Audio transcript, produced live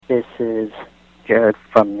This is Jared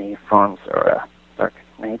from the forums, or Dark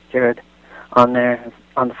Knight Jared on there,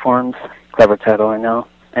 on the forums. Clever title, I know.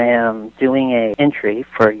 I am doing a entry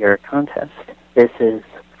for your contest. This is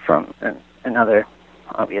from another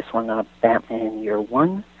obvious one, Batman Year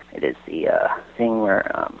One. It is the thing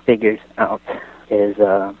where figures out his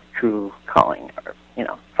true calling, or,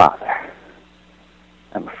 father.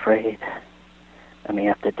 I'm afraid I may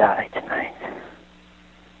have to die tonight.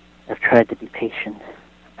 I've tried to be patient.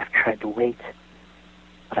 I've tried to wait.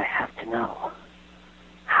 But I have to know.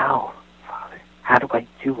 How, Father? How do I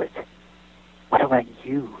do it? What do I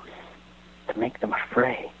use to make them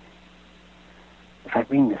afraid? If I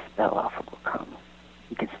ring this bell, Alpha will come.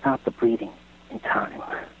 You can stop the bleeding in time.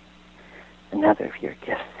 Another of your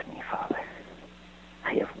gifts to me, Father.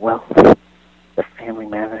 I have wealth. The family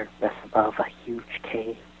manor rests above a huge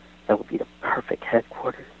cave that will be the perfect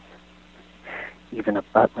headquarters. Even a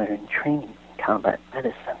butler in training in combat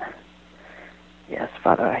medicine. Yes,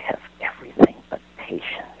 Father, I have everything but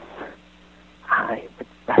patience. I would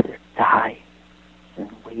rather die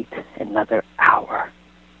than wait another hour.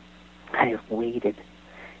 I have waited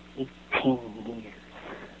 18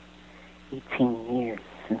 years. 18 years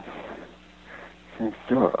since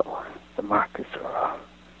Zorro, the Mark of Zorro.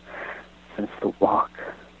 Since the walk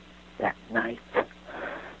that night,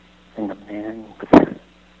 and the man with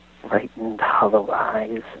frightened, hollow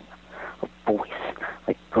eyes, and a voice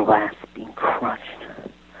like glass being crushed.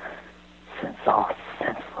 Since all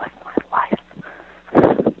sense left my life,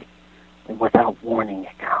 and without warning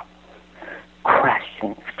it comes,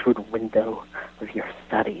 crashing through the window of your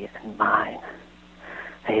study and mine.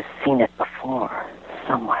 I have seen it before,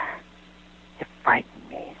 somewhere. It frightened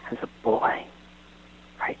me as a boy.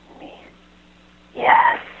 Frightened me.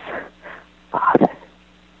 Yes, Father,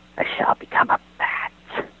 I shall become a bat.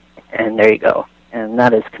 And there you go. And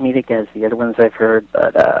not as comedic as the other ones I've heard,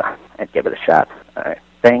 but I'd give it a shot. All right.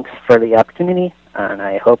 Thanks for the opportunity, and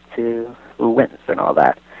I hope to who wins and all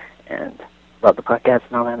that. And love the podcast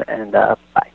and all that, and bye.